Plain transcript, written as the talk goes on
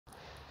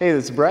Hey,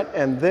 this is Brett,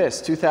 and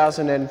this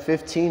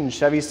 2015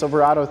 Chevy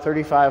Silverado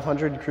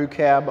 3500 Crew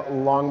Cab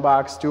Long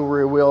Box Dual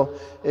Rear Wheel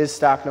is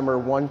stock number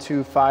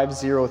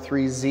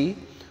 12503Z.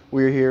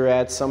 We're here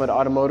at Summit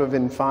Automotive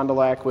in Fond du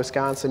Lac,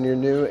 Wisconsin, your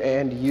new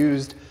and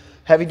used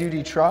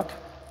heavy-duty truck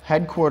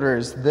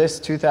headquarters. This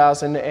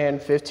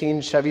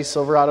 2015 Chevy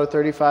Silverado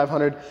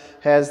 3500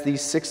 has the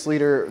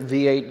 6-liter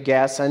V8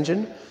 gas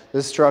engine.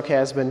 This truck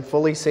has been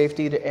fully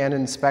safetied and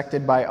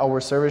inspected by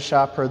our service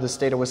shop per the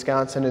state of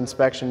Wisconsin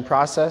inspection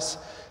process.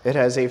 It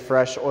has a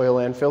fresh oil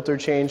and filter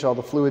change. All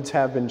the fluids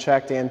have been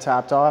checked and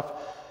topped off.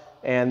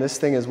 And this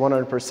thing is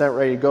 100%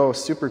 ready to go.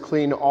 Super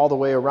clean all the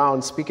way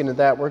around. Speaking of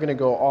that, we're going to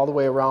go all the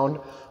way around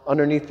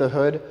underneath the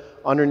hood,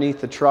 underneath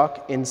the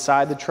truck,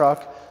 inside the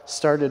truck,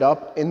 start it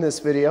up in this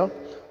video.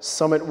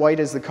 Summit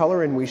White is the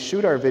color, and we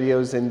shoot our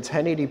videos in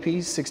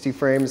 1080p, 60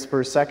 frames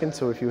per second.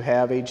 So if you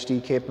have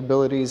HD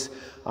capabilities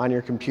on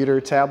your computer,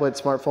 tablet,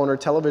 smartphone, or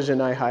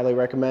television, I highly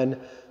recommend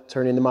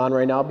turning them on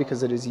right now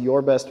because it is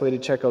your best way to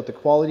check out the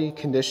quality,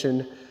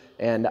 condition,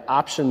 and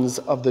options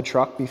of the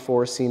truck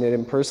before seeing it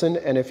in person.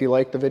 And if you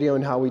like the video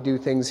and how we do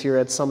things here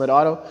at Summit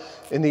Auto,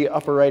 in the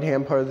upper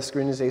right-hand part of the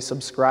screen is a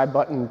subscribe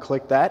button.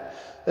 Click that,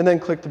 and then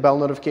click the bell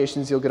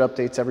notifications. You'll get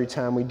updates every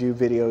time we do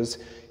videos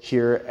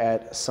here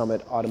at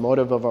Summit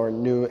Automotive of our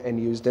new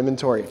and used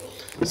inventory.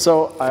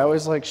 So I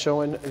always like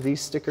showing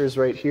these stickers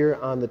right here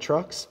on the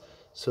trucks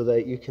so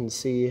that you can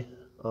see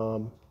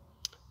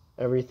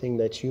everything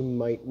that you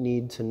might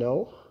need to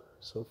know.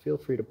 So feel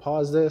free to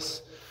pause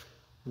this.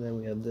 And then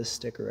we have this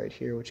sticker right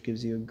here, which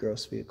gives you a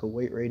gross vehicle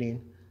weight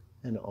rating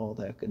and all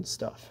that good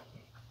stuff.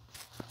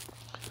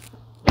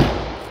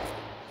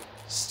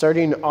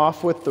 Starting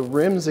off with the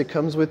rims, it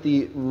comes with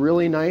the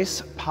really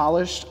nice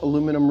polished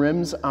aluminum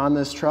rims on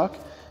this truck,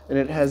 and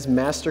it has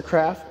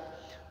Mastercraft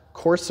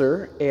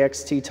Corsair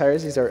AXT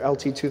tires. These are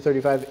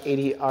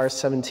LT235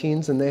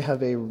 80R17s, and they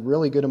have a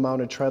really good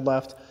amount of tread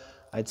left.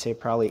 I'd say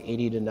probably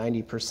 80 to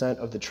 90%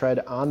 of the tread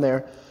on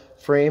there.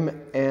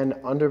 Frame and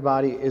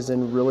underbody is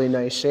in really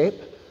nice shape.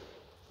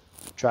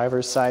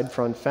 Driver's side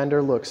front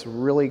fender looks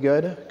really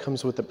good.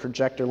 Comes with the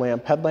projector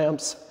lamp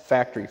headlamps,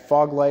 factory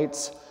fog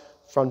lights.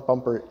 Front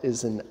bumper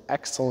is in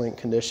excellent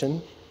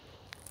condition.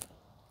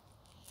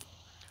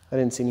 I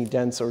didn't see any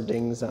dents or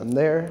dings on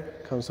there.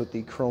 Comes with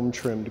the chrome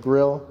trimmed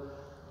grille.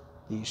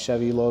 The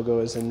Chevy logo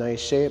is in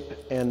nice shape,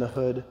 and the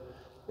hood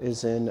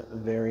is in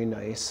very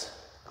nice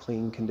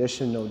clean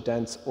condition. No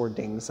dents or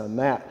dings on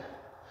that.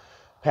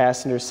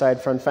 Passenger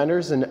side front fender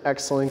is in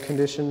excellent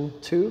condition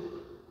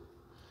too.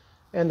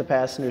 And the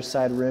passenger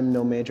side rim,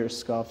 no major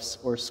scuffs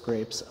or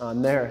scrapes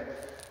on there.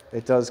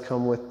 It does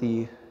come with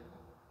the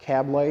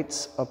cab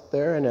lights up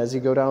there, and as you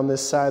go down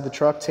this side of the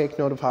truck, take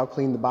note of how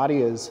clean the body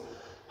is,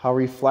 how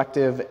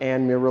reflective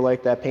and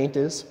mirror-like that paint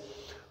is.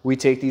 We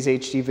take these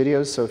HD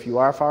videos, so if you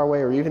are far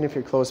away or even if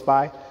you're close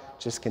by,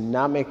 just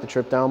cannot make the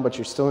trip down, but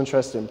you're still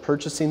interested in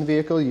purchasing the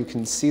vehicle, you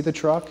can see the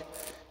truck,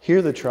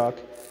 hear the truck,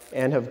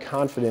 and have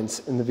confidence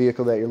in the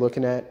vehicle that you're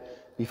looking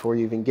at before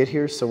you even get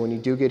here. So when you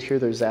do get here,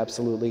 there's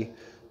absolutely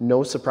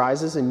no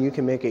surprises, and you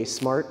can make a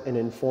smart and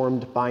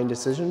informed buying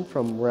decision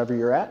from wherever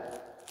you're at.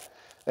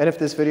 And if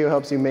this video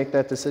helps you make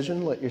that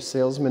decision, let your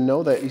salesman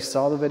know that you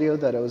saw the video,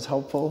 that it was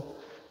helpful,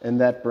 and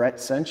that Brett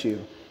sent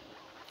you.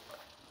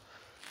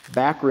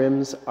 Back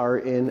rims are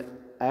in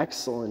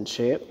excellent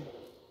shape.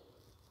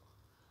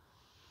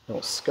 No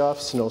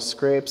scuffs, no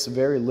scrapes,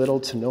 very little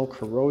to no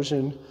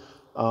corrosion.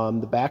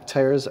 The back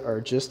tires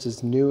are just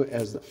as new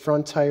as the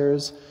front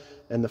tires,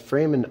 and the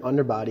frame and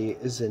underbody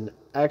is in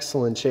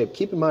excellent shape.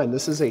 Keep in mind,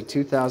 this is a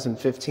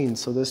 2015,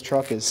 so this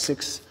truck is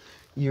 6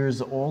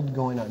 years old,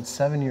 going on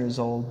 7 years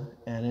old,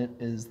 and it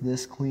is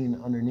this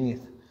clean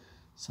underneath.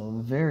 So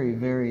very,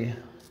 very,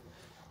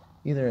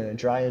 either in a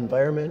dry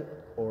environment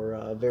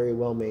or very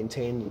well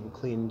maintained and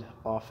cleaned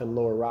off, and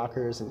lower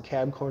rockers and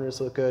cab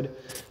corners look good.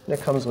 And it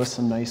comes with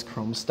some nice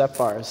chrome step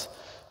bars.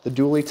 The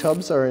dually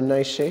tubs are in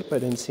nice shape. I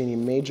didn't see any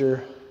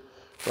major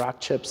rock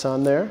chips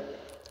on there.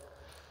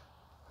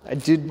 I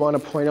did want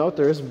to point out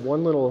there is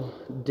one little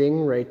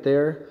ding right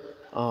there.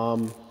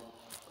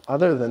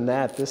 Other than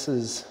that,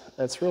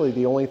 that's really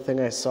the only thing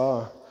I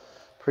saw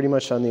pretty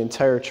much on the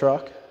entire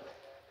truck.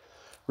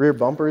 Rear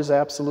bumper is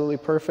absolutely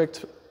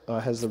perfect.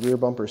 Has the rear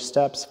bumper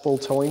steps, full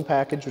towing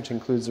package, which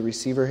includes the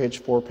receiver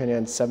hitch, 4-pin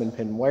and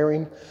 7-pin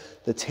wiring.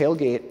 The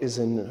tailgate is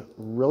in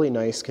really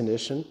nice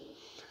condition.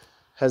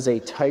 Has a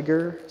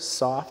Tyger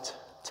soft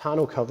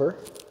tonneau cover.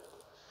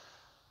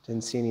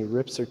 Didn't see any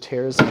rips or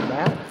tears on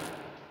that.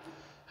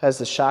 Has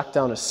the shock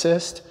down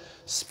assist,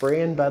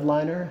 spray and bed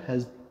liner.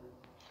 Has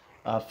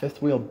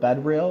 5th wheel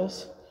bed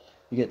rails.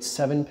 You get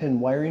 7-pin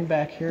wiring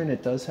back here, and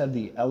it does have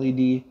the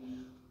LED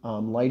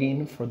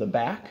lighting for the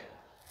back.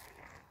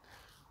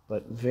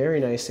 But very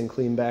nice and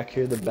clean back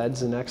here. The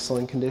bed's in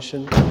excellent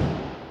condition.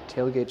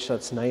 Tailgate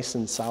shuts nice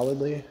and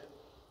solidly.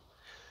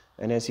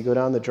 And as you go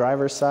down the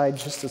driver's side,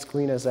 just as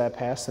clean as that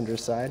passenger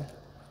side.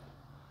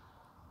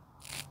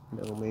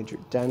 No major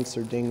dents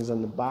or dings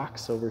on the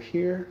box over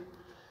here.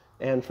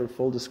 And for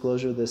full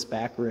disclosure, this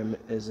back rim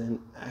is in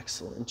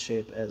excellent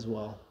shape as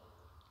well.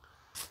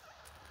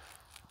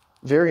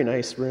 Very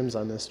nice rims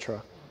on this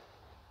truck.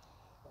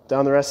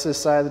 Down the rest of the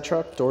side of the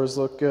truck, doors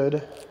look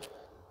good.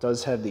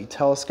 Does have the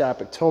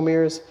telescopic tow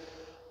mirrors,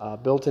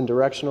 built-in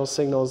directional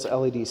signals,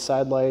 LED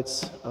side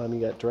lights.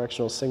 You got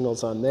directional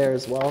signals on there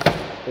as well.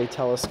 They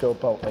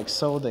telescope out like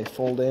so. They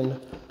fold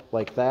in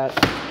like that.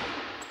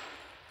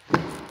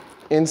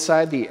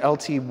 Inside, the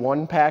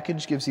LT1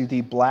 package gives you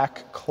the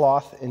black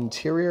cloth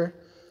interior.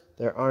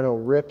 There are no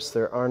rips,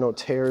 there are no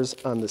tears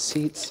on the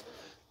seats.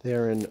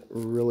 They're in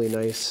really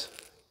nice,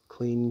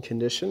 clean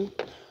condition.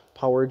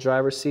 Power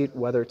driver seat,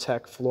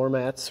 WeatherTech floor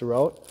mats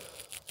throughout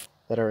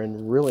that are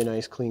in really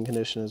nice, clean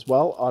condition as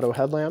well. Auto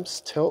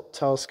headlamps, tilt,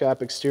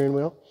 telescopic steering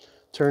wheel,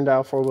 turn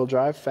dial four-wheel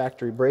drive,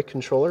 factory brake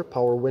controller,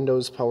 power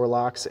windows, power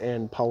locks,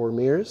 and power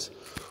mirrors.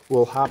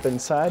 We'll hop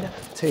inside,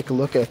 take a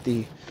look at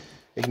the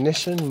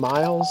ignition,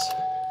 miles,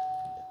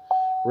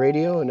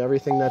 radio, and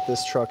everything that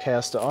this truck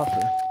has to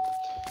offer.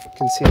 You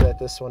can see that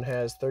this one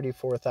has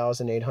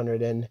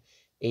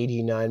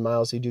 34,889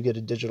 miles. You do get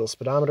a digital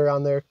speedometer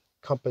on there,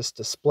 compass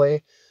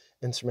display,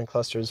 instrument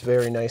cluster is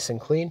very nice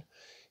and clean.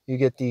 You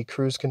get the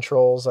cruise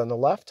controls on the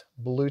left,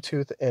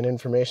 Bluetooth and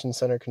information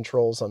center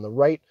controls on the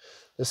right.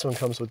 This one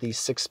comes with the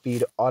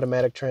 6-speed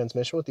automatic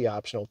transmission with the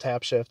optional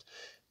tap shift.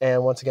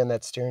 And once again,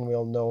 that steering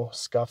wheel, no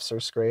scuffs or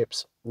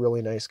scrapes,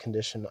 really nice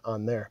condition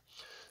on there.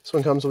 This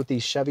one comes with the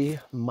Chevy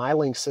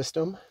MyLink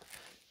system,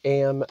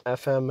 AM,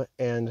 FM,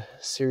 and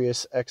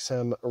Sirius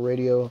XM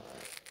radio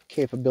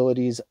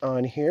capabilities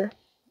on here.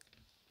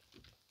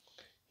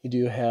 You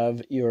do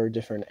have your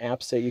different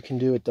apps that you can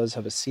do. It does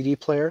have a CD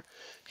player.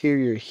 Here are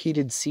your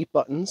heated seat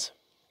buttons,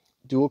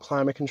 dual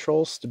climate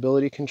control,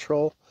 stability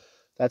control.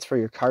 That's for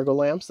your cargo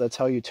lamps. That's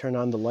how you turn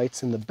on the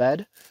lights in the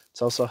bed.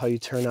 It's also how you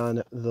turn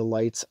on the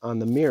lights on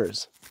the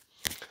mirrors.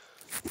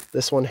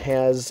 This one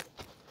has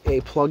a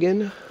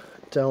plug-in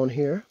down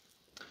here.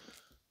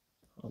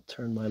 I'll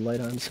turn my light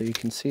on so you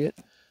can see it.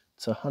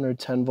 It's a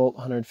 110 volt,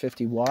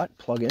 150 watt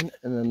plug-in,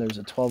 and then there's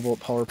a 12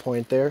 volt power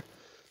point there.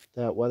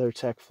 That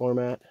WeatherTech floor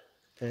mat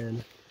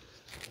and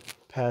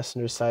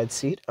passenger side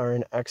seat are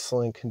in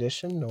excellent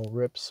condition. No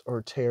rips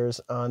or tears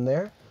on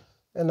there.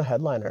 And the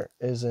headliner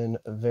is in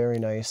very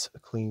nice,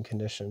 clean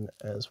condition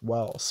as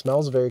well.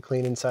 Smells very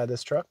clean inside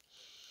this truck.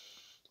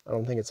 I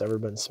don't think it's ever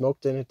been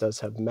smoked in. It does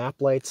have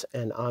map lights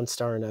and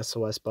OnStar and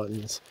SOS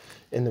buttons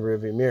in the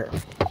rearview mirror.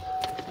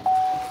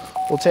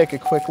 We'll take a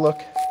quick look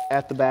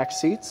at the back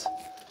seats,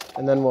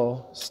 and then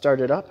we'll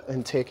start it up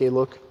and take a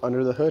look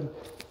under the hood.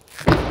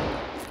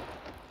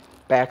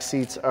 Back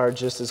seats are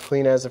just as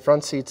clean as the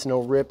front seats.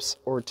 No rips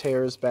or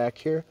tears back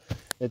here.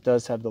 It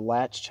does have the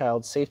latch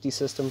child safety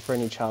system for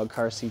any child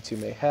car seats you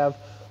may have.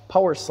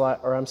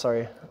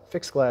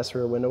 Fixed glass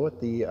rear window with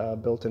the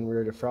built-in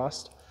rear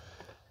defrost.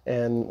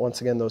 And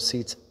once again, those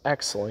seats,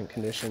 excellent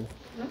condition.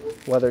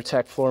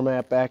 WeatherTech floor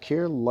mat back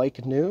here,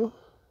 like new.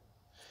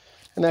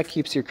 And that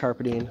keeps your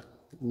carpeting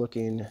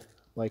looking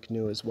like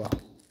new as well.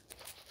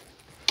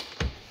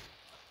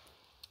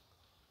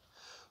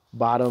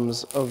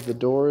 Bottoms of the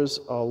doors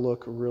all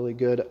look really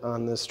good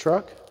on this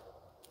truck.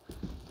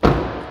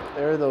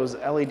 There are those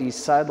LED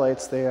side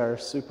lights. They are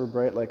super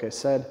bright, like I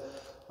said.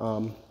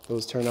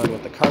 Those turn on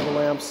with the cargo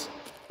lamps.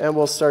 And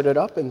we'll start it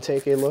up and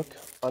take a look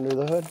under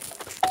the hood.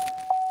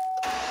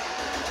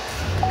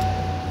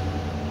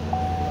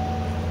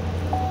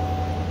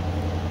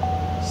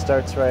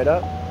 Starts right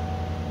up.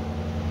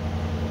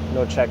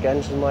 No check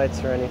engine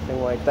lights or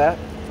anything like that.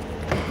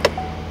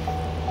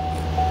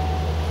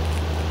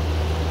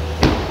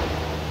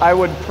 I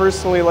would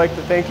personally like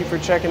to thank you for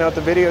checking out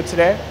the video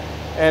today.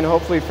 And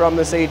hopefully from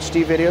this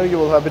HD video, you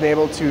will have been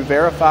able to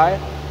verify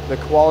the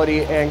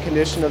quality and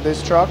condition of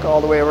this truck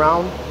all the way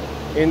around,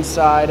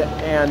 inside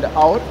and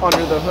out.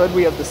 Under the hood,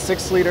 we have the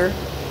 6-liter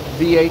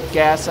V8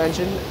 gas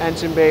engine.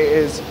 Engine bay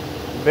is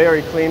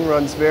very clean,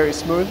 runs very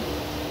smooth.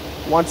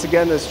 Once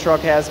again, this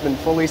truck has been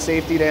fully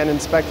safetied and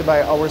inspected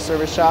by our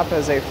service shop,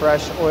 has a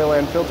fresh oil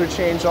and filter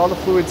change. All the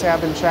fluids have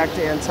been checked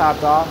and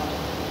topped off.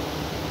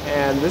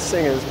 And this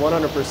thing is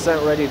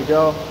 100% ready to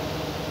go.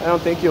 I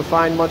don't think you'll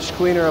find much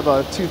cleaner of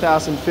a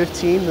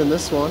 2015 than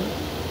this one.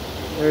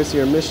 There's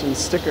your emission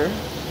sticker.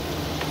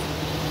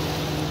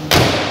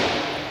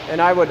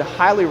 And I would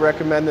highly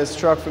recommend this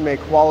truck from a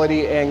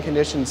quality and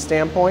condition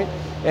standpoint.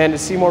 And to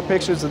see more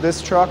pictures of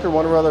this truck or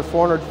one of our other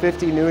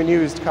 450 new and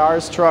used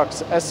cars,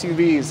 trucks,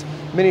 SUVs,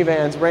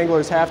 minivans,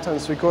 Wranglers,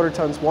 half-tons, 3/4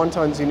 tons,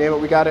 1-tons, you name it,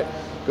 we got it.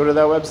 Go to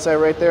that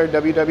website right there,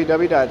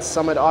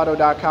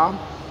 www.summitauto.com.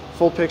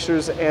 Full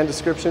pictures and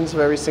descriptions of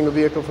every single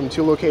vehicle from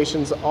 2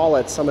 locations, all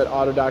at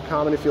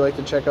summitauto.com. And if you'd like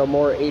to check out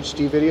more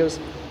HD videos,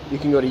 you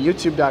can go to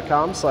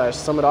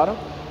youtube.com/summitauto.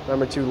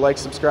 Remember to like,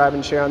 subscribe,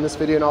 and share on this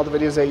video and all the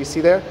videos that you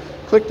see there.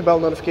 Click the bell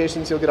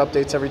notifications, you'll get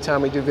updates every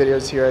time we do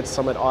videos here at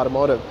Summit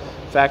Automotive.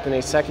 In fact, in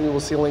a second, you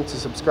will see a link to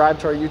subscribe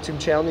to our YouTube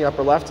channel in the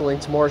upper left, a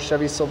link to more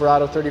Chevy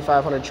Silverado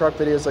 3500 truck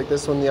videos like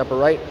this one in the upper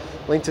right,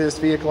 link to this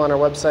vehicle on our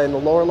website in the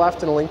lower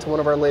left, and a link to one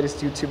of our latest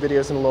YouTube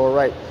videos in the lower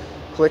right.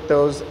 Click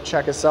those,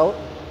 check us out.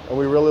 And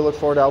we really look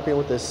forward to helping you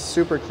with this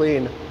super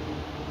clean,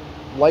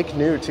 like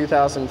new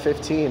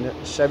 2015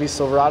 Chevy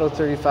Silverado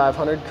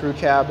 3500 crew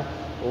cab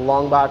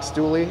Longbox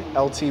dually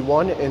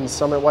LT1 in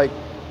Summit White.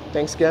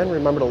 Thanks again.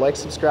 Remember to like,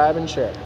 subscribe, and share.